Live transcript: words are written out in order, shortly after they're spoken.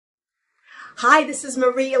Hi, this is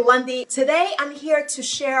Marie Lundy. Today I'm here to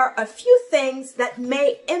share a few things that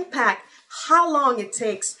may impact how long it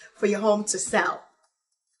takes for your home to sell.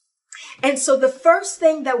 And so the first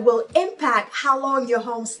thing that will impact how long your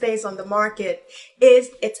home stays on the market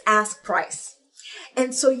is its ask price.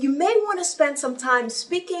 And so you may want to spend some time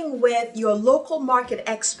speaking with your local market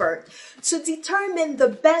expert to determine the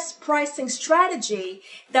best pricing strategy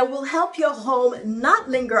that will help your home not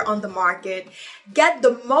linger on the market, get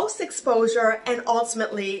the most exposure, and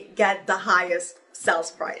ultimately get the highest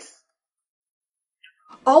sales price.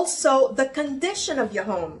 Also, the condition of your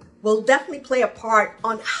home will definitely play a part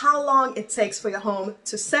on how long it takes for your home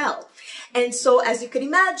to sell. And so, as you can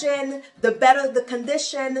imagine, the better the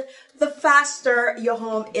condition, the faster your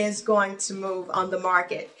home is going to move on the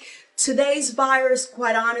market. Today's buyers,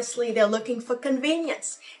 quite honestly, they're looking for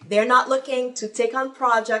convenience. They're not looking to take on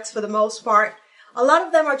projects for the most part. A lot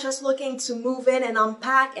of them are just looking to move in and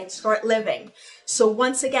unpack and start living. So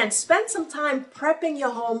once again, spend some time prepping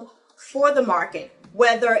your home for the market,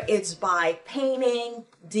 whether it's by painting,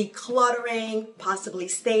 decluttering, possibly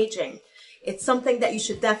staging. It's something that you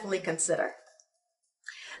should definitely consider.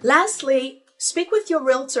 Lastly, speak with your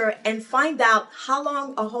realtor and find out how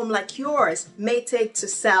long a home like yours may take to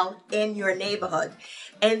sell in your neighborhood.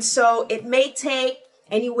 And so it may take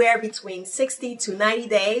anywhere between 60 to 90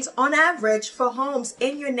 days on average for homes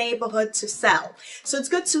in your neighborhood to sell. So it's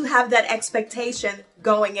good to have that expectation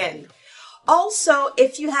going in. Also,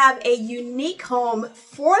 if you have a unique home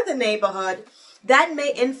for the neighborhood, that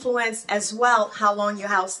may influence as well how long your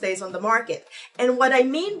house stays on the market. And what I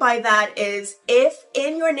mean by that is if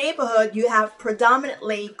in your neighborhood you have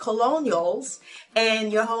predominantly colonials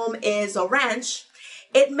and your home is a ranch,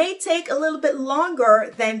 it may take a little bit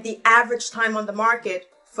longer than the average time on the market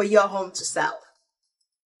for your home to sell.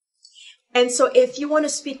 And so if you want to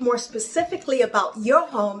speak more specifically about your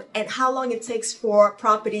home and how long it takes for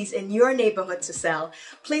properties in your neighborhood to sell,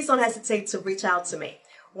 please don't hesitate to reach out to me.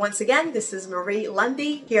 Once again, this is Marie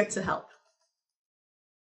Lundy, here to help.